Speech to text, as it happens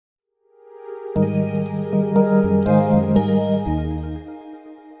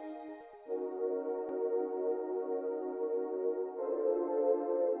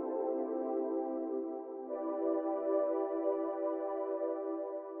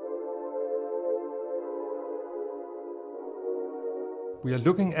We are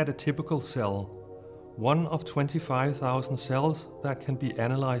looking at a typical cell, one of 25,000 cells that can be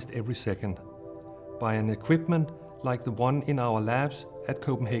analyzed every second by an equipment like the one in our labs at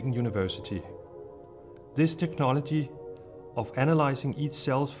Copenhagen University. This technology of analyzing each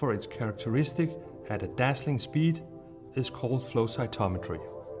cell for its characteristic at a dazzling speed is called flow cytometry.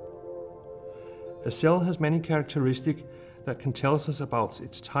 A cell has many characteristics that can tell us about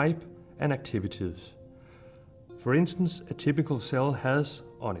its type and activities. For instance, a typical cell has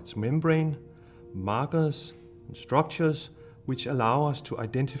on its membrane markers and structures which allow us to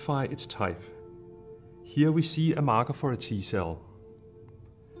identify its type. Here we see a marker for a T cell.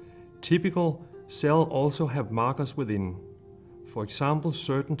 Typical cell also have markers within, for example,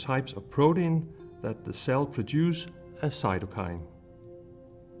 certain types of protein that the cell produce as cytokine.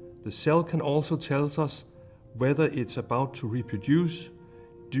 The cell can also tell us whether it's about to reproduce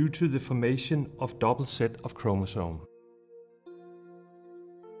due to the formation of double set of chromosomes.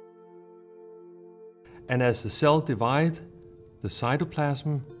 And as the cell divides, the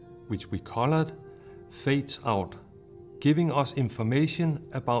cytoplasm, which we colored, fades out, giving us information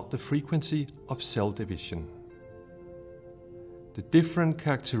about the frequency of cell division. The different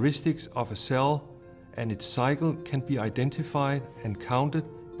characteristics of a cell and its cycle can be identified and counted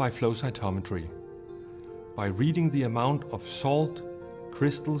by flow cytometry, by reading the amount of salt,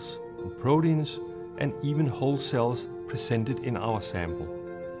 crystals, and proteins, and even whole cells presented in our sample.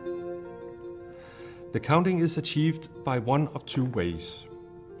 The counting is achieved by one of two ways.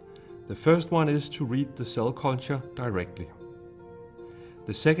 The first one is to read the cell culture directly.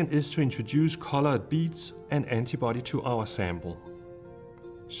 The second is to introduce colored beads and antibody to our sample.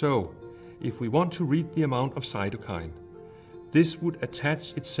 So, if we want to read the amount of cytokine, this would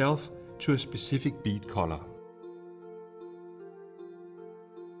attach itself to a specific bead color.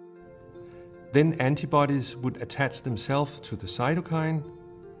 Then antibodies would attach themselves to the cytokine,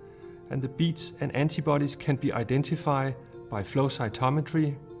 and the beads and antibodies can be identified by flow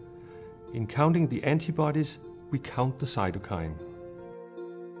cytometry. In counting the antibodies, we count the cytokine.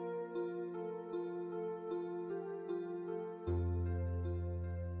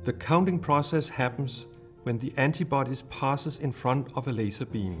 The counting process happens when the antibodies passes in front of a laser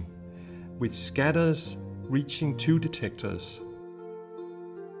beam, which scatters, reaching two detectors.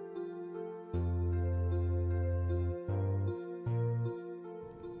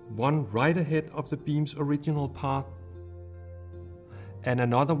 One right ahead of the beam's original path, and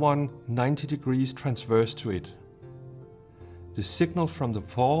another one 90 degrees transverse to it. The signal from the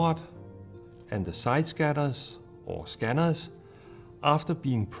forward and the side scatters or scanners, after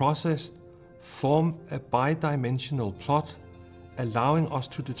being processed, form a bidimensional plot, allowing us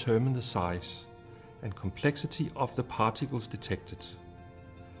to determine the size and complexity of the particles detected.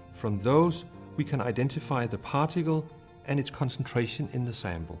 From those, we can identify the particle and its concentration in the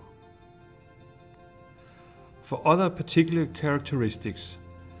sample. For other particular characteristics,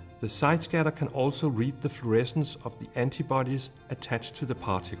 the side scatter can also read the fluorescence of the antibodies attached to the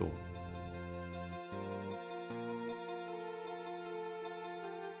particle.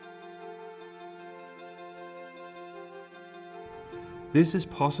 This is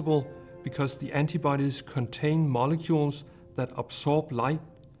possible because the antibodies contain molecules that absorb light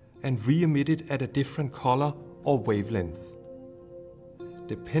and re-emit it at a different color or wavelength.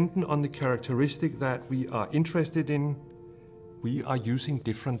 Depending on the characteristic that we are interested in, we are using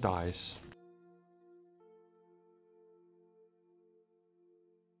different dyes.